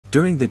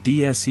During the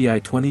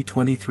DSEI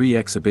 2023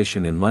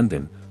 exhibition in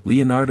London,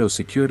 Leonardo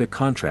secured a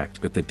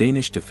contract with the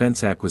Danish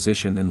Defence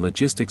Acquisition and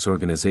Logistics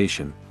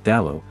Organisation,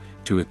 DALO,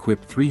 to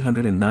equip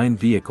 309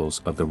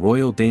 vehicles of the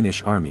Royal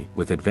Danish Army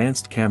with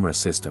advanced camera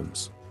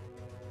systems.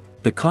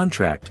 The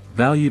contract,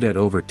 valued at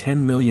over £10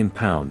 million,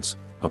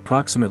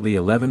 approximately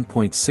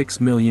 €11.6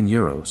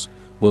 million,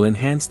 will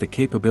enhance the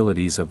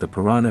capabilities of the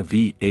Piranha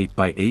V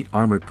 8x8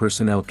 Armoured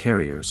Personnel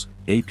Carriers,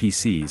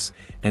 APCs,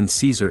 and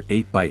CAESAR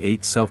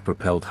 8x8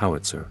 self-propelled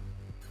howitzer.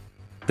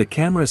 The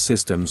camera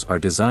systems are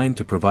designed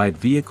to provide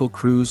vehicle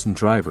crews and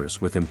drivers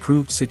with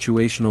improved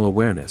situational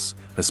awareness,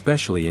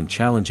 especially in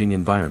challenging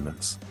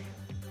environments.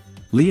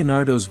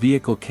 Leonardo's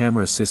vehicle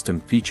camera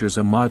system features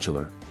a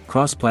modular,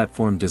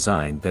 cross-platform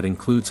design that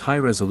includes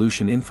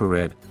high-resolution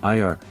infrared,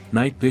 IR,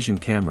 night vision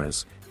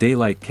cameras,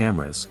 daylight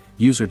cameras,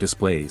 user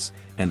displays,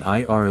 and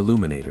IR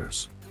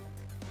illuminators.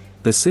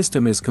 The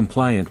system is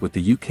compliant with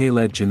the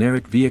UK-led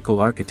Generic Vehicle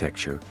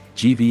Architecture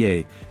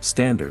 (GVA)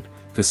 standard,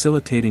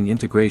 facilitating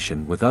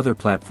integration with other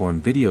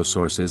platform video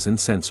sources and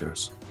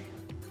sensors.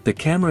 The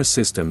camera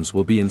systems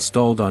will be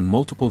installed on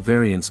multiple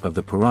variants of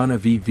the Piranha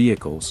V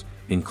vehicles,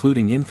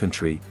 including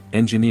infantry,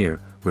 engineer,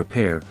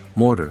 repair,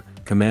 mortar,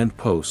 command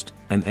post,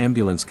 and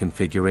ambulance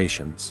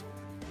configurations.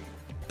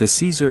 The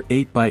CAESAR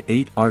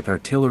 8x8 ART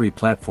artillery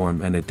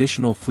platform and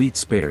additional fleet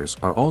spares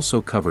are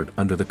also covered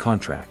under the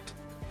contract.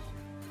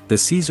 The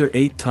CAESAR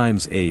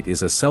 8x8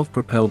 is a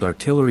self-propelled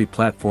artillery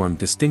platform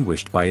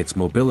distinguished by its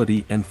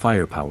mobility and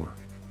firepower.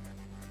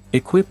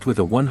 Equipped with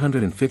a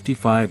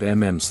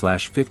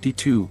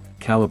 155mm/52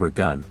 caliber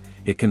gun,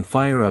 it can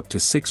fire up to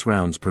 6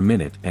 rounds per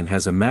minute and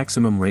has a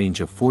maximum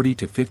range of 40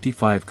 to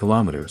 55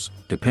 kilometers,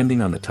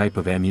 depending on the type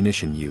of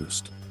ammunition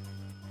used.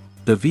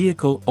 The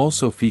vehicle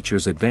also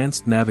features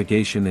advanced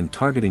navigation and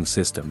targeting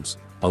systems,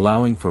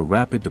 allowing for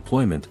rapid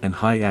deployment and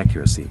high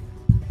accuracy.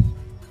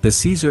 The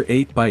CAESAR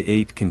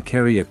 8x8 can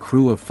carry a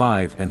crew of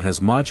 5 and has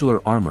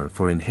modular armor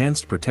for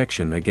enhanced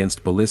protection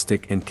against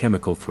ballistic and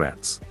chemical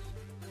threats.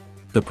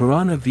 The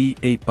Piranha V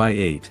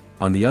 8x8,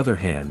 on the other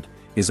hand,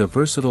 is a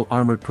versatile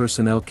armored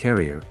personnel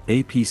carrier,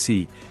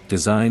 APC,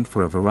 designed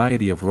for a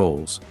variety of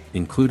roles,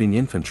 including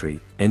infantry,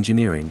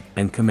 engineering,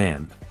 and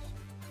command.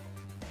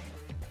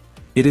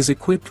 It is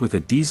equipped with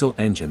a diesel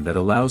engine that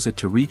allows it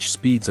to reach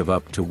speeds of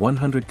up to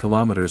 100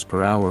 km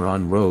per hour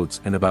on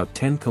roads and about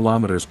 10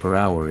 km per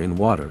hour in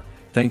water,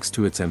 thanks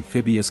to its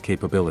amphibious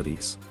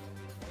capabilities.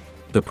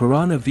 The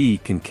Piranha V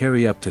can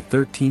carry up to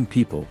 13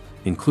 people,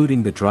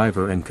 including the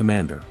driver and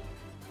commander.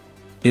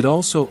 It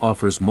also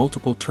offers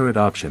multiple turret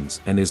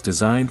options and is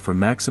designed for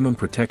maximum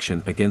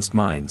protection against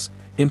mines,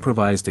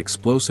 improvised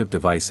explosive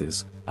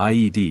devices,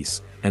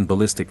 IEDs, and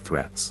ballistic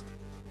threats.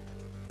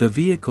 The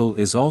vehicle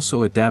is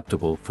also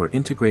adaptable for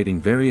integrating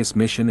various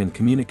mission and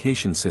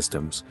communication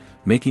systems,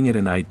 making it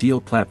an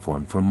ideal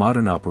platform for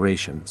modern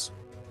operations.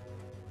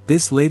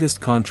 This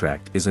latest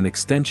contract is an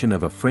extension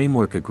of a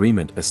framework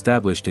agreement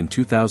established in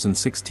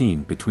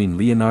 2016 between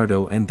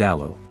Leonardo and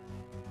DALO.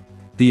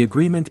 The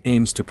agreement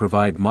aims to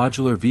provide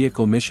modular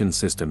vehicle mission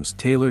systems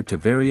tailored to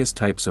various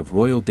types of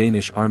Royal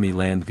Danish Army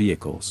land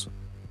vehicles.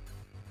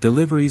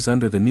 Deliveries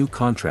under the new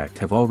contract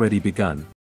have already begun.